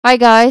Hi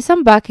guys,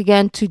 I'm back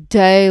again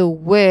today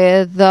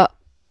with the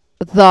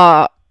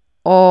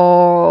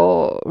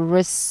Øresund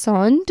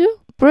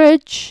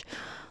Bridge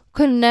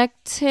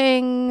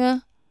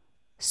connecting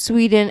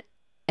Sweden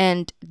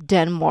and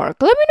Denmark.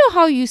 Let me know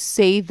how you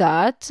say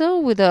that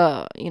with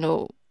a,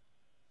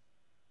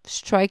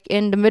 strike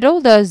in the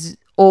middle. There's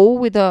O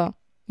with a,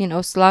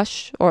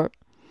 slash or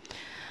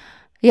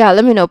yeah,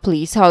 let me know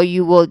please how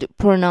you would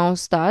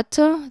pronounce that.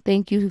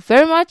 Thank you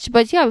very much.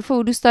 But yeah, before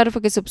we do start, if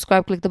you can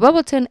subscribe, click the bell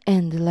button,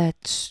 and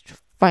let's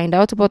find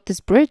out about this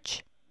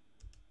bridge.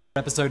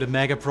 Episode of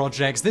Mega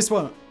Projects. This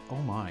one, oh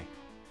my.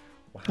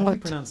 How do What?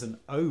 you pronounce an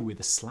O with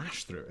a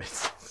slash through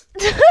it?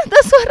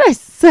 That's what I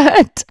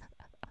said.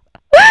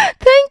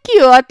 Thank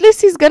you. At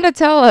least he's gonna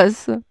tell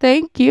us.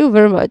 Thank you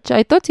very much.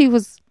 I thought he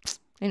was.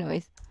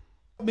 Anyways.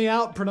 Help me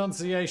out,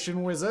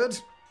 pronunciation wizard.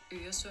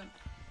 Øresund.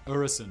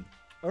 Øresund.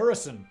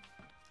 Øresund.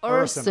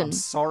 Øresund. I'm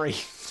sorry.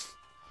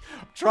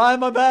 I'm trying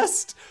my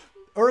best.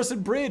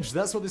 Øresund Bridge.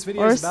 That's what this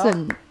video is about.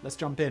 Øresund. Let's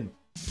jump in.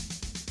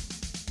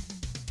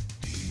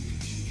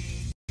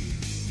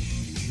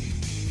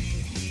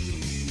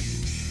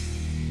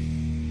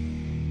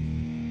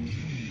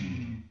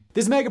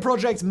 This mega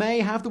project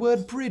may have the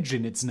word bridge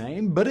in its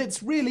name, but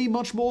it's really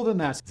much more than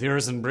that. The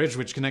Øresund Bridge,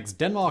 which connects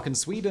Denmark and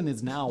Sweden,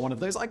 is now one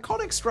of those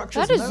iconic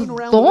structures That is known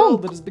around the long.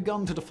 world that has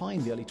begun to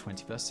define the early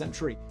 21st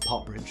century.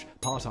 Part bridge,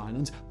 part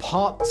island,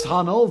 part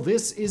tunnel.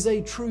 This is a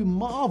true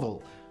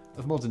marvel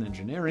of modern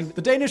engineering.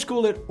 The Danish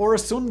call it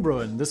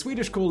Øresundbroen. The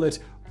Swedish call it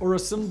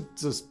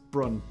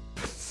Øresundsbron.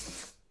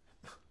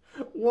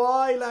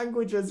 Why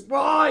languages?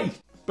 Why?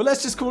 But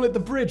let's just call it the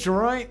bridge,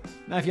 alright?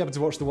 Now, if you happen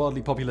to watch the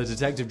wildly popular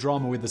detective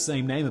drama with the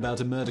same name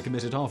about a murder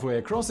committed halfway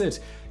across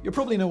it, you'll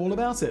probably know all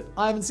about it.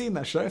 I haven't seen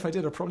that show. If I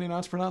did, I'd probably know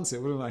how to pronounce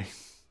it, wouldn't I?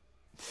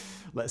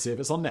 Let's see if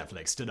it's on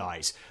Netflix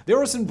tonight. The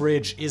Øresund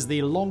Bridge is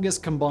the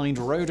longest combined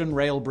road and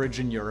rail bridge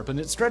in Europe, and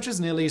it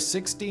stretches nearly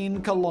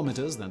 16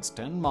 kilometers, that's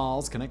 10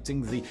 miles,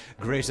 connecting the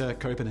greater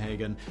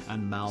Copenhagen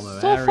and Malmö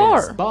So areas.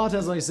 far. But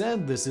as I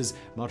said, this is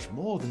much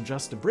more than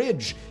just a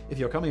bridge. If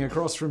you're coming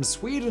across from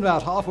Sweden,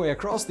 about halfway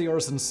across the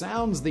Øresund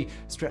Sound, the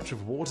stretch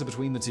of water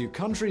between the two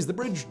countries, the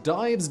bridge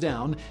dives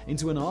down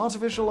into an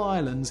artificial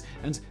island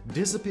and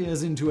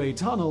disappears into a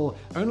tunnel,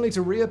 only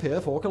to reappear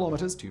 4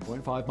 kilometers,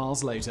 2.5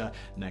 miles later,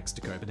 next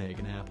to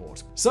Copenhagen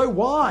Airport. So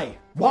why?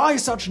 Why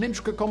such an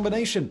intricate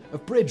combination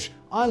of bridge,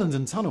 island,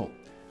 and tunnel?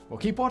 Well,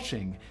 keep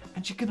watching,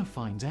 and you're gonna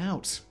find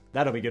out.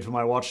 That'll be good for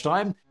my watch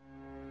time.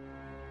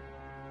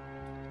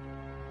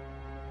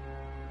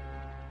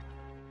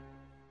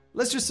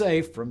 Let's just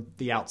say from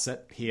the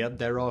outset here,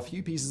 there are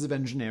few pieces of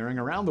engineering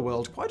around the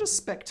world quite as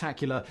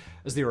spectacular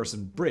as the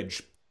Øresund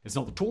Bridge. It's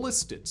not the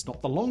tallest, it's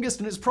not the longest,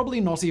 and it's probably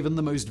not even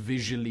the most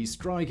visually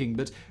striking,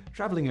 but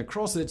traveling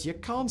across it, you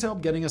can't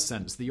help getting a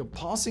sense that you're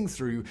passing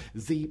through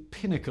the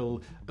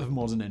pinnacle of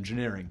modern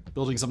engineering.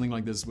 Building something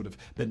like this would have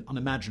been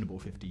unimaginable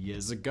 50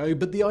 years ago,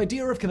 but the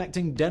idea of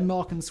connecting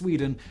Denmark and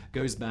Sweden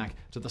goes back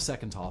to the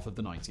second half of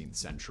the 19th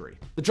century.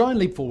 The giant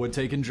leap forward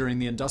taken during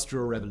the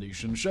Industrial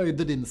Revolution showed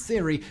that in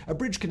theory, a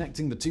bridge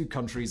connecting the two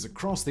countries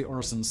across the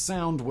Øresund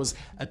Sound was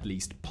at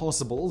least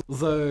possible,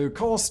 though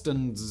cost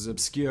and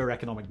obscure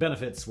economic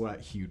benefits were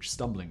huge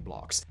stumbling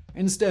blocks.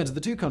 Instead,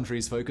 the two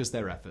countries focused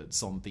their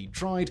efforts on the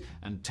tried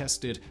and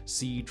tested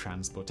sea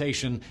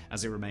transportation,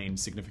 as it remained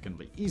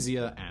significantly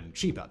easier and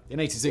cheaper. In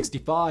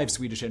 1865,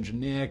 Swedish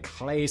engineer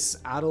Claes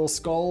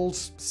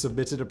Adelskold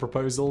submitted a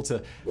proposal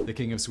to the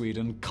King of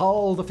Sweden,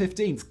 Karl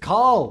XV.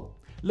 Karl!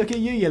 Look at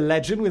you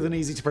legend with an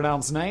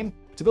easy-to-pronounce name.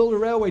 To build a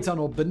railway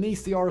tunnel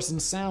beneath the Øresund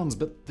Sounds,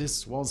 but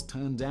this was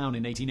turned down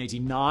in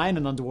 1889.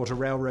 An underwater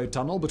railroad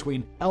tunnel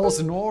between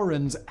Elsinore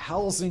and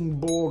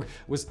Helsingborg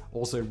was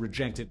also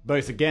rejected,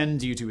 both again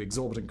due to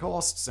exorbitant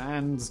costs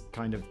and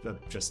kind of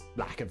just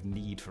lack of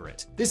need for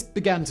it. This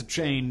began to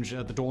change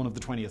at the dawn of the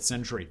 20th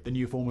century. The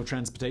new form of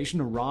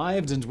transportation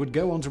arrived and would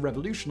go on to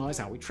revolutionize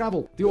how we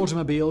travel. The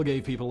automobile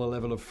gave people a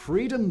level of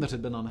freedom that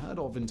had been unheard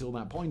of until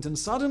that point, and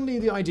suddenly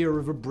the idea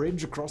of a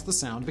bridge across the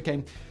Sound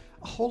became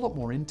a whole lot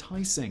more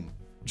enticing.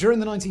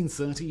 During the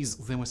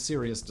 1930s, there were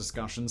serious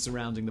discussions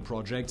surrounding the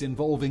project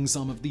involving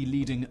some of the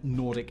leading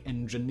Nordic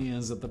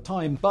engineers at the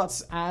time,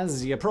 but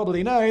as you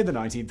probably know, the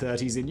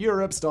 1930s in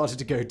Europe started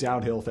to go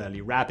downhill fairly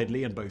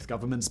rapidly, and both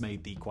governments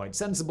made the quite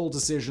sensible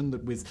decision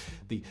that with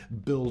the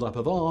build-up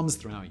of arms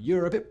throughout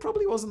Europe, it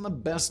probably wasn't the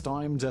best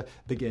time to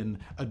begin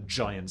a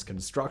giant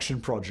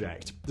construction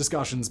project.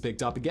 Discussions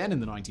picked up again in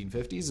the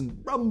 1950s and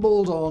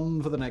rumbled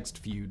on for the next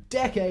few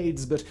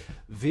decades, but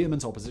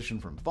vehement opposition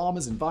from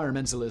farmers,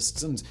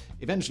 environmentalists, and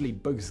eventually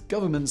both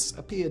governments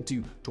appeared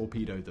to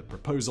torpedo the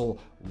proposal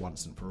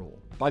once and for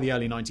all. By the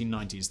early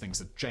 1990s, things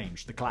had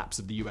changed. The collapse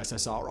of the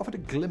USSR offered a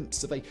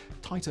glimpse of a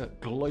tighter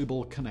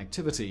global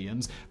connectivity,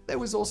 and there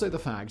was also the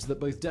fact that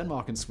both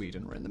Denmark and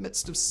Sweden were in the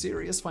midst of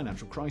serious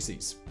financial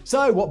crises.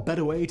 So what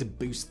better way to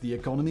boost the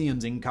economy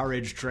and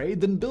encourage trade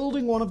than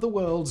building one of the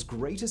world's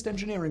greatest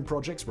engineering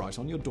projects right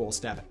on your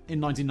doorstep? In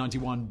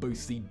 1991,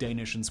 both the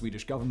Danish and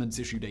Swedish governments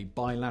issued a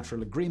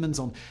bilateral agreement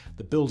on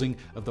the building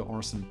of the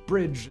Øresund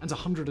Bridge, and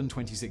 120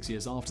 26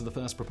 years after the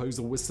first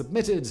proposal was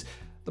submitted,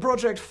 the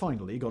project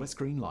finally got its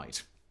green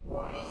light.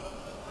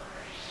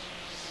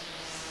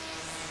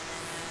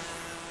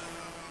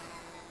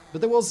 But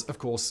there was, of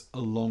course, a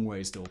long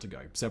way still to go.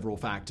 Several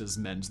factors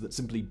meant that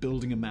simply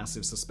building a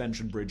massive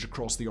suspension bridge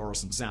across the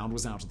Øresund Sound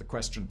was out of the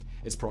question.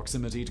 Its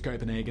proximity to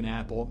Copenhagen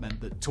Airport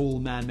meant that tall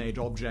man-made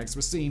objects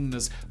were seen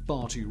as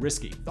far too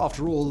risky.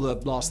 After all, the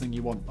last thing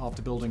you want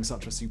after building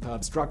such a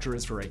superb structure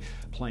is for a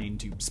plane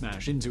to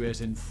smash into it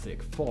in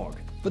thick fog.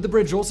 But the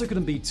bridge also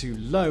couldn't be too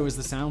low, as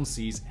the Sound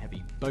sees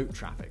heavy boat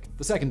traffic.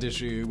 The second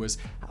issue was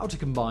how to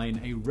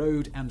combine a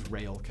road and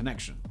rail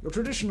connection. Your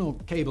traditional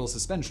cable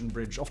suspension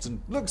bridge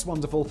often looks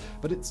wonderful,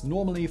 but it's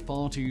normally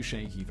far too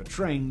shaky for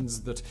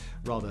trains that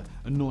rather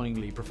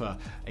annoyingly prefer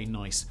a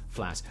nice,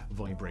 flat,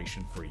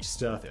 vibration-free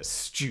surface.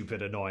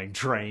 Stupid, annoying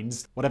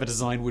trains. Whatever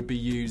design would be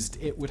used,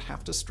 it would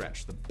have to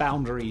stretch the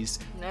boundaries.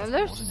 Now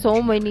there's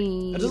so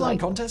many A design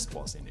contest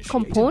was initiated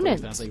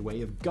components both as a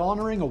way of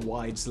garnering a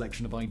wide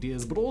selection of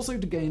ideas, but also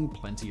to gain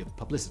plenty of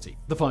publicity.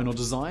 The final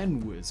design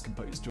was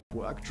composed of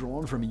work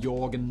drawn from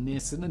Jørgen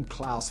Nissen and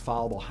Claus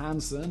Falber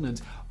Hansen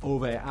and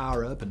Ove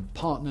Arup and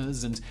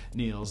partners and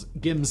Niels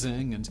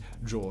Gimsing and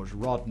George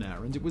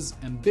Rodner, and it was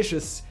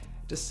ambitious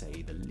to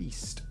say the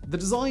least. The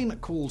design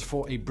called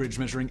for a bridge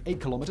measuring 8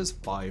 kilometers,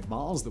 5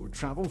 miles, that would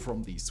travel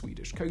from the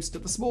Swedish coast to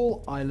the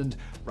small island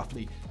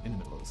roughly in the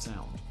middle of the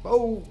Sound.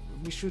 Oh,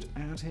 we should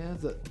add here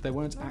that there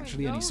weren't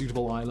actually any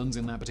suitable islands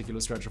in that particular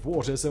stretch of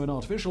water, so an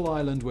artificial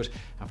island would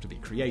have to be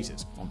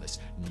created. On this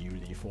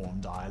newly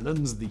formed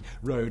island, the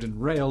road and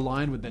rail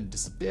line would then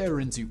disappear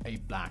into a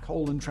black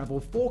hole and travel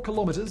 4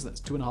 kilometers,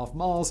 that's 2.5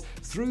 miles,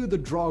 through the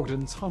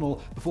Drogden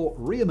Tunnel before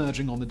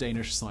re-emerging on the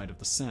Danish side of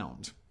the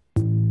Sound.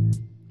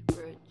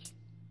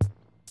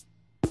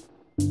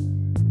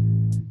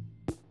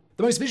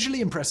 The most visually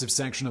impressive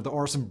section of the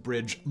Øresund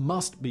Bridge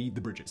must be the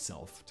bridge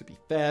itself. To be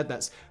fair,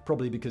 that's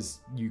probably because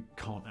you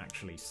can't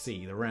actually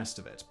see the rest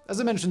of it. As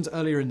I mentioned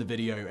earlier in the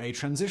video, a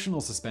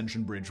transitional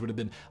suspension bridge would have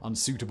been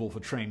unsuitable for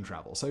train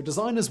travel, so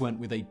designers went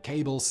with a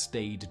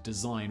cable-stayed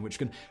design which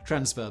can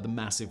transfer the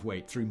massive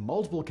weight through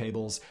multiple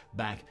cables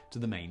back to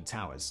the main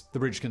towers. The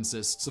bridge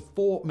consists of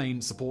 4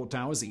 main support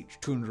towers, each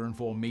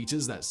 204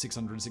 meters, that's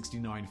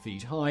 669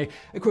 feet high,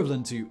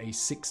 equivalent to a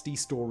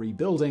 60-story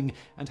building,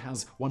 and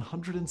has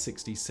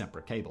 160 separate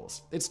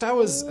cables. Its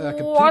towers are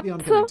completely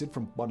unconnected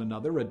from one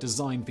another, a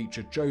design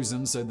feature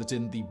chosen so that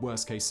in the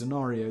worst-case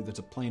scenario that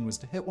a plane was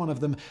to hit one of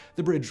them,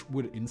 the bridge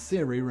would in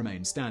theory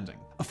remain standing.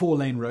 A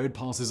 4-lane road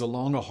passes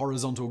along a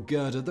horizontal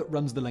girder that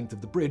runs the length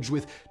of the bridge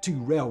with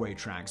 2 railway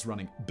tracks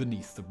running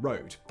beneath the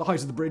road. The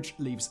height of the bridge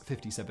leaves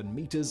 57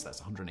 meters,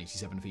 that's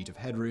 187 feet of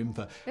headroom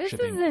for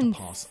shipping to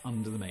pass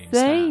under the main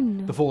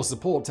stand. The 4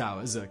 support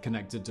towers are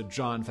connected to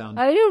giant foundations.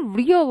 I didn't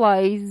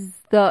realize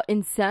the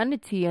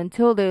insanity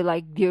until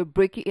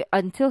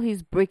until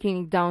he's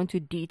breaking it down to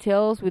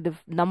details with the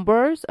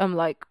numbers. I'm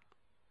like,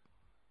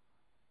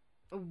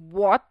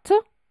 what?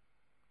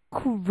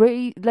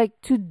 Crazy!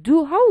 Like, to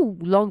do, how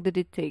long did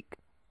it take?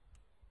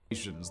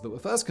 That were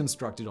first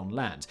constructed on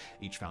land.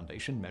 Each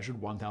foundation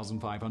measured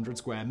 1,500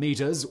 square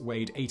meters,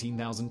 weighed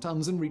 18,000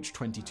 tons, and reached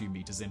 22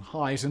 meters in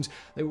height, and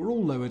they were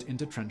all lowered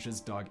into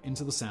trenches dug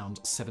into the Sound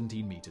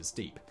 17 meters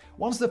deep.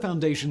 Once the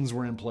foundations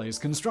were in place,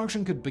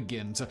 construction could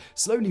begin to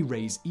slowly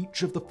raise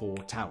each of the 4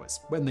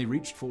 towers. When they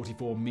reached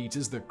 44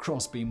 meters, the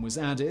crossbeam was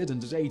added,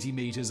 and at 80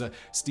 meters, a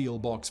steel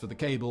box for the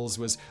cables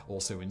was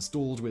also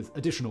installed, with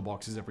additional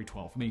boxes every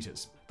 12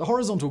 meters. The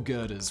horizontal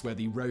girders where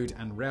the road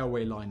and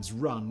railway lines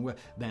run were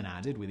then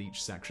added, with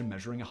each section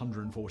measuring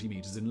 140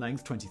 meters in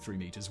length, 23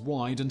 meters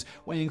wide, and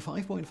weighing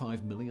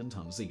 5.5 million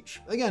tons each.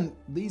 Again,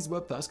 these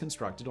were first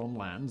constructed on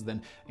land,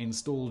 then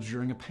installed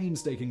during a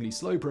painstakingly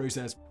slow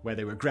process where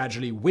they were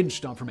gradually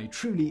winched up from a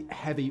truly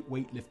heavy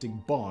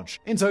weightlifting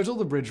barge. In total,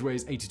 the bridge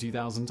weighs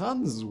 82,000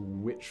 tons,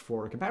 which,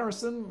 for a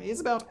comparison,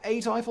 is about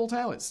 8 Eiffel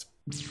Towers.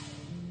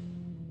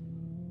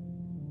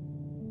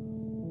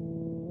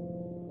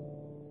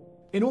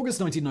 In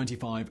August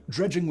 1995,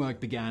 dredging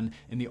work began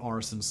in the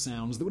Øresund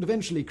Sounds that would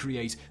eventually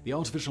create the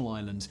artificial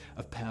island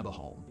of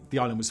Perbeholm. The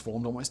island was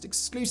formed almost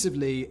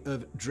exclusively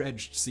of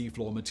dredged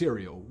seafloor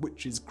material,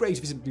 which is great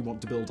if you simply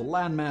want to build a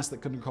landmass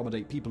that can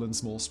accommodate people in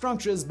small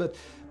structures, but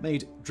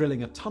made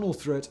drilling a tunnel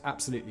through it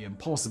absolutely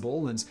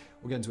impossible, and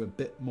we'll get into a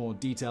bit more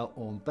detail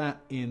on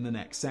that in the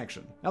next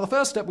section. Now, the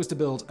first step was to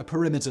build a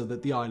perimeter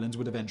that the island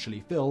would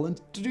eventually fill, and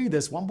to do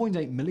this,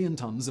 1.8 million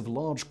tons of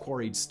large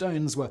quarried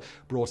stones were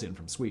brought in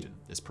from Sweden.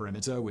 This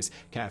perimeter was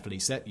carefully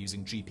set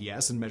using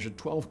GPS and measured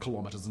 12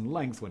 kilometers in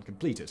length when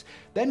completed.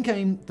 Then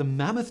came the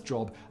mammoth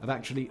job of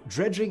actually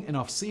dredging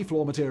enough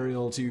seafloor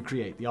material to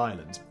create the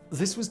island.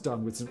 This was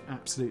done with some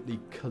absolutely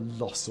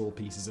colossal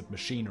pieces of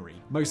machinery,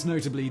 most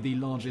notably the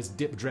largest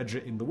dip dredger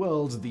in the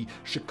world, the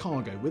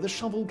Chicago, with a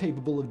shovel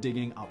capable of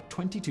digging up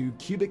 22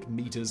 cubic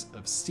meters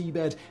of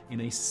seabed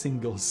in a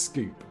single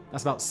scoop.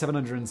 That's about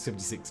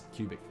 776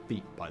 cubic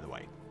feet, by the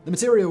way. The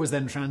material was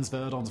then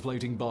transferred onto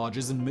floating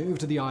barges and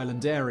moved to the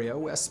island area,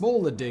 where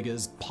smaller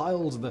diggers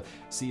piled the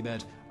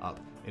seabed up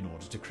in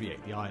order to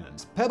create the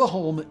island.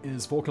 Pebberholm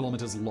is 4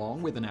 kilometers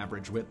long with an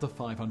average width of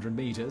 500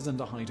 meters and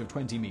a height of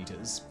 20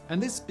 meters.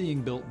 And this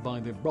being built by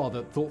the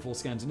rather thoughtful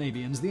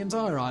Scandinavians, the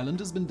entire island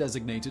has been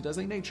designated as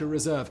a nature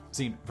reserve.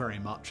 Seen very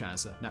much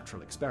as a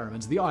natural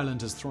experiment, the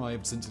island has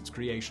thrived since its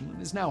creation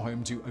and is now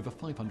home to over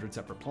 500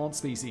 separate plant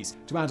species.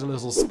 To add a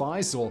little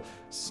spice, or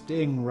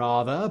sting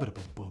rather,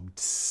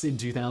 in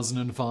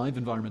 2005,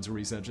 environmental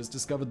researchers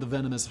discovered the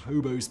venomous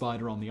hobo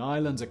spider on the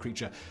island, a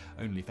creature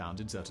only found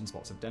in certain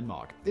spots of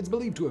Denmark. It's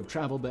believed to have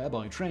traveled there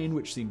by train,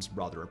 which seems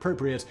rather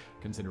appropriate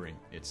considering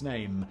its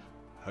name,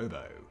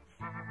 Hobo.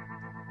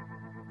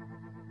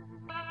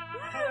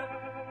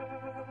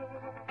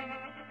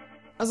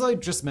 As I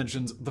just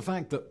mentioned, the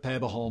fact that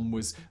Pebberholm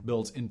was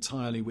built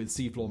entirely with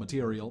seafloor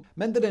material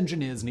meant that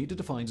engineers needed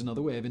to find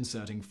another way of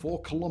inserting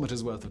 4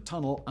 kilometers worth of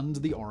tunnel under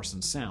the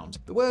Øresund Sound.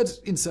 The word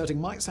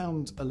inserting might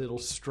sound a little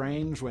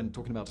strange when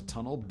talking about a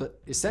tunnel, but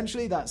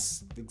essentially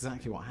that's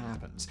exactly what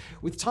happened.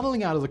 With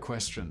tunneling out of the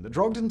question, the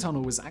Drogden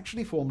Tunnel was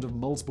actually formed of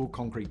multiple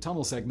concrete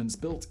tunnel segments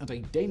built at a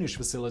Danish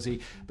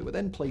facility that were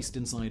then placed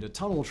inside a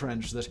tunnel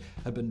trench that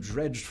had been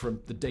dredged from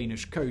the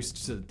Danish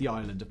coast to the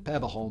island of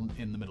Pebberholm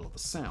in the middle of the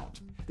Sound.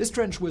 This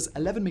trench was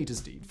 11 meters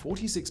deep,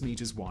 46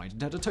 meters wide,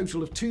 and had a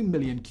total of 2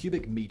 million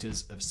cubic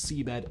meters of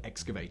seabed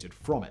excavated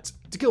from it.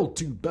 To kill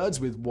 2 birds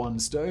with 1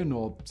 stone,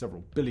 or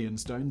several billion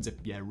stones if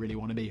you really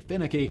want to be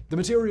finicky, the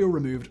material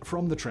removed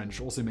from the trench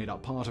also made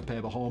up part of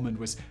Pebberholm and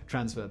was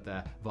transferred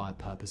there via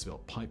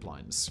purpose-built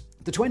pipelines.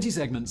 The 20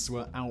 segments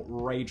were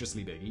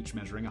outrageously big, each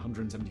measuring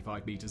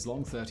 175 meters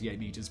long, 38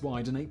 meters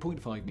wide, and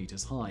 8.5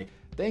 meters high.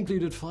 They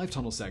included 5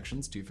 tunnel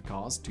sections, 2 for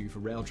cars, 2 for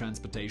rail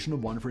transportation,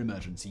 and 1 for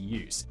emergency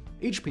use.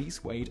 Each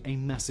piece weighed a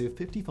massive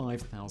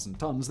 55,000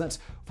 tons, that's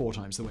 4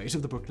 times the weight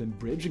of the Brooklyn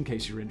Bridge in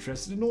case you're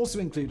interested, and also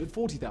included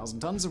 40,000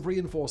 tons of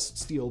reinforced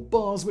steel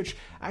bars which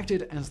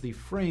acted as the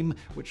frame,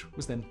 which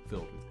was then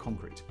filled with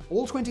concrete.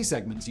 All 20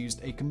 segments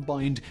used a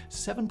combined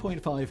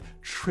 7.5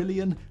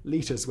 trillion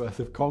litres worth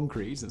of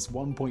concrete, that's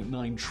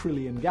 1.9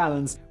 trillion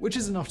gallons, which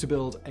is enough to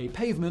build a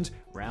pavement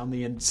round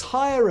the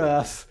entire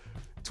Earth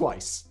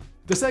twice.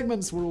 The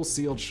segments were all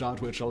sealed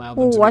shut, which allowed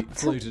them to be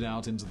floated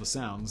out into the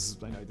Sounds.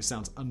 I know this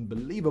sounds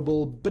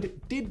unbelievable, but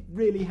it did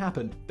really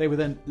happen. They were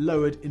then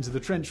lowered into the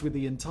trench with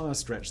the entire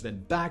stretch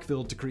then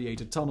backfilled to create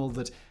a tunnel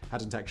that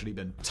hadn't actually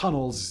been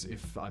tunnels,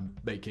 if I'm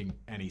making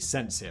any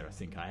sense here. I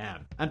think I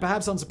am. And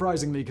perhaps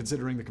unsurprisingly,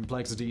 considering the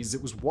complexities,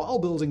 it was while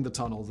building the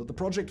tunnel that the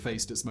project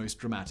faced its most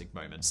dramatic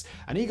moments.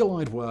 An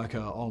eagle-eyed worker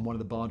on one of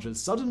the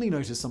barges suddenly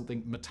noticed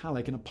something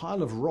metallic in a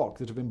pile of rock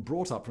that had been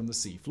brought up from the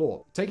sea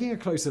floor. Taking a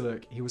closer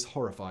look, he was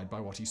horrified by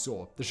what he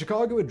saw. The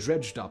Chicago had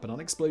dredged up an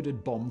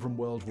unexploded bomb from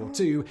World War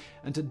II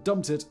and had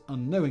dumped it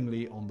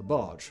unknowingly on the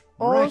barge.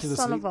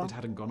 Miraculously, it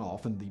hadn't gone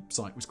off and the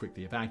site was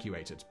quickly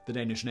evacuated. The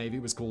Danish Navy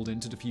was called in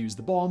to defuse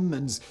the bomb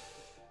and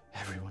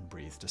everyone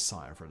breathed a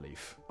sigh of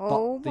relief.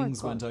 But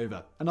things went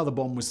over. Another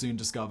bomb was soon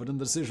discovered and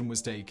the decision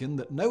was taken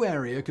that no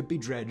area could be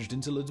dredged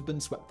until it had been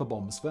swept for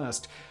bombs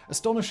first.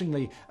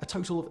 Astonishingly, a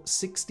total of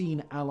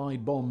 16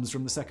 Allied bombs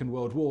from the Second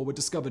World War were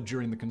discovered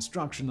during the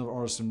construction of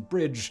Øresund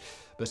Bridge,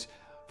 but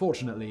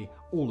fortunately,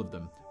 all of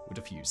them were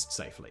defused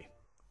safely.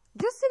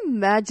 Just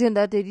imagine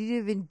that they didn't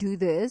even do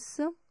this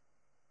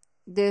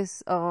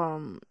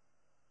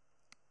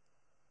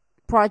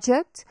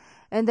project,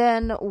 and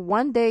then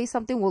one day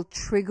something will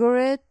trigger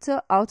it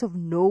out of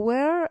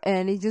nowhere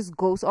and it just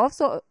goes off.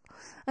 So,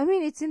 I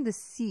mean, it's in the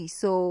sea,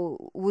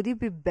 so would it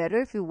be better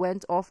if it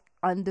went off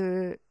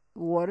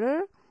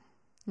underwater,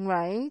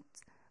 right?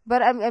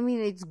 But I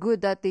mean, it's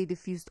good that they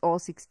defused all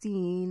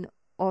 16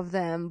 of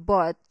them,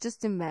 but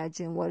just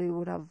imagine what it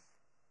would have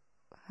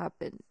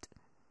happened.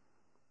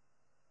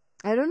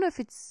 I don't know if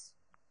it's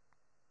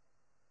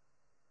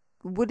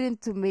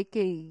wouldn't to make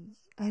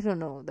I don't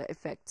know the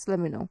effects. Let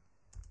me know.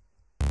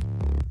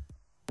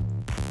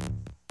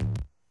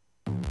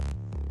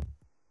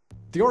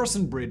 The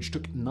Øresund Bridge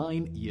took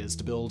 9 years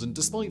to build, and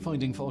despite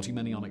finding far too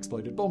many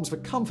unexploded bombs for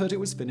comfort, it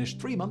was finished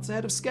 3 months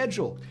ahead of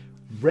schedule.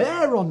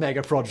 Rare on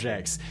mega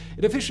projects.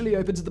 It officially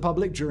opened to the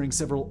public during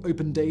several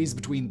open days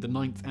between the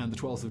 9th and the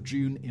 12th of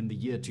June in the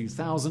year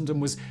 2000 and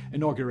was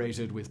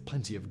inaugurated with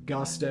plenty of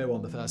gusto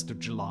on the 1st of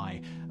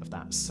July of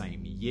that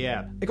same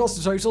year. It cost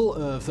a total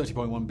of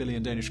 30.1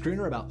 billion Danish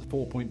kroner, about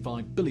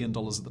 $4.5 billion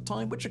at the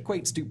time, which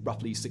equates to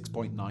roughly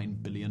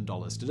 $6.9 billion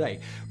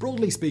today.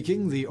 Broadly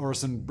speaking, the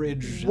Øresund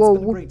Bridge has been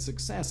a great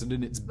success, and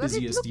in its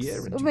busiest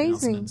year in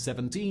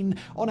 2017,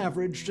 on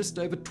average, just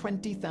over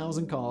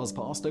 20,000 cars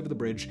passed over the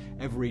bridge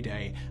every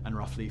day, and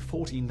roughly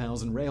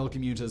 14,000 rail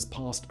commuters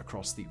passed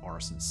across the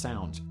Øresund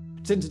Sound.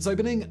 Since its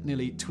opening,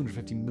 nearly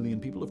 250 million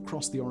people have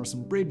crossed the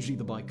Øresund Bridge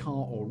either by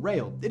car or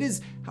rail. It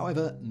is,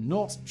 however,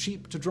 not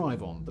cheap to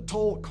drive on. The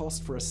toll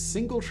cost for a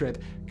single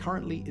trip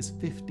currently is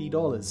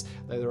 $50,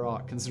 though there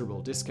are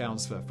considerable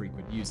discounts for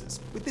frequent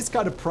users. With this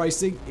kind of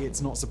pricing,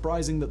 it's not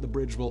surprising that the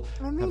bridge will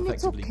have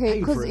effectively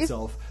paid for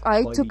itself.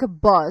 I took a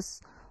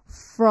bus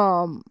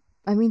from...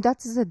 I mean,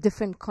 that is a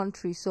different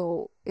country,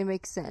 so it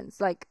makes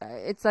sense. Like,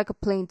 it's like a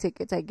plane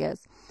ticket, I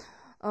guess.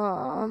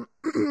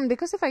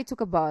 Because if I took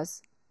a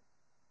bus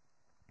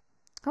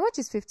How much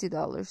is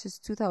 $50? It's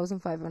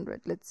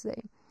 2,500, let's say.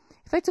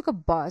 If I took a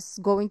bus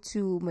going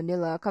to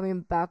Manila,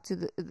 coming back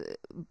to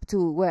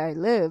to where I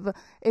live,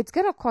 it's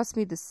gonna cost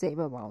me the same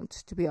amount,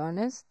 to be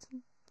honest.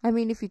 I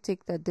mean, if you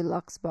take the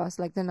deluxe bus,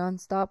 like the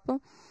non-stop,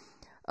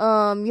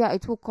 yeah,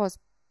 it will cost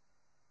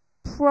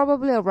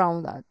probably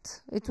around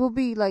that. It will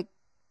be like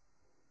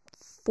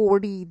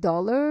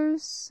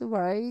 $40,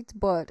 right?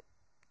 But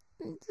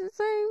it's the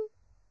same,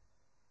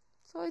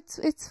 so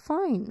it's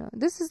fine.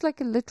 This is like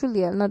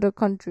literally another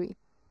country.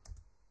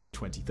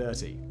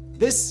 2030.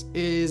 This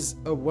is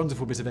a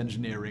wonderful bit of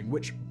engineering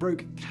which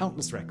broke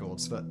countless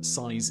records for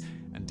size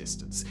and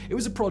distance. It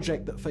was a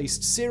project that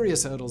faced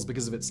serious hurdles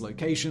because of its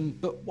location,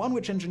 but one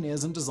which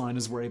engineers and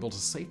designers were able to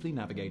safely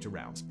navigate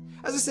around.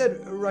 As I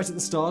said right at the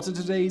start of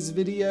today's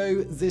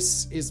video,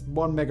 this is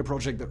one mega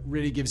project that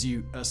really gives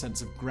you a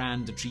sense of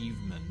grand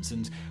achievement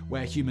and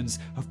where humans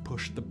have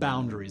pushed the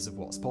boundaries of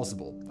what's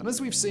possible. And as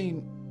we've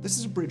seen, this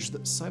is a bridge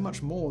that's so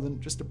much more than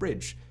just a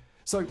bridge.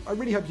 So I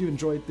really hope you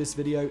enjoyed this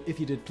video. If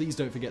you did, please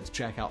don't forget to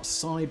check out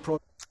side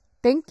projects.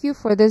 Thank you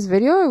for this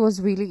video. It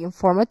was really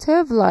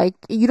informative. Like,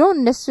 you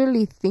don't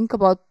necessarily think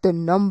about the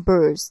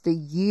numbers, the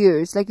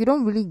years. Like, you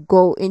don't really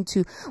go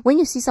into, when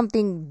you see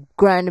something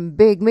grand and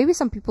big, maybe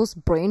some people's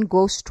brain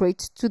goes straight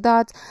to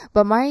that.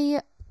 But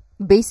my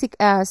basic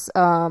ass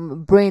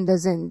brain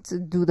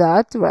doesn't do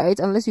that, right?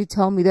 Unless you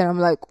tell me, then I'm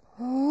like,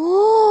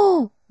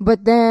 oh.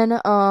 But then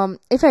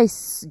if I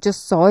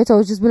just saw it, I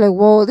would just be like,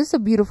 whoa, this is a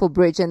beautiful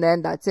bridge. And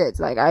then that's it.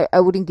 Like, I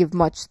wouldn't give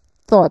much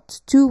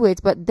thought to it.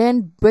 But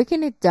then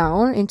breaking it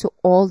down into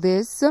all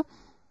this,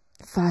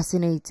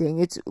 fascinating.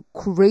 It's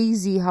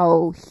crazy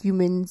how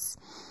humans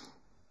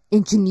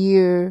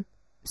engineer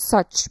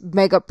such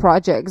mega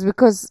projects,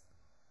 because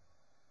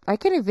I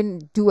can't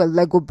even do a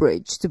Lego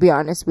bridge, to be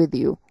honest with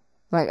you.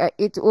 Like,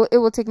 it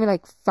will take me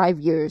like 5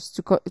 years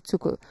to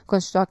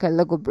construct a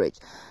Lego bridge.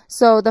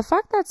 So the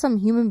fact that some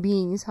human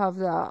beings have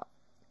the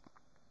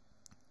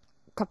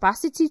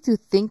capacity to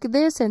think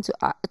this and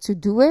to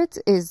do it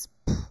is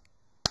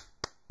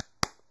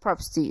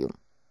props to you.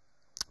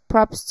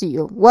 Props to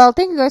you. Well,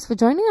 thank you guys for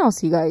joining. I'll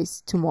see you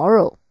guys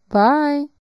tomorrow. Bye.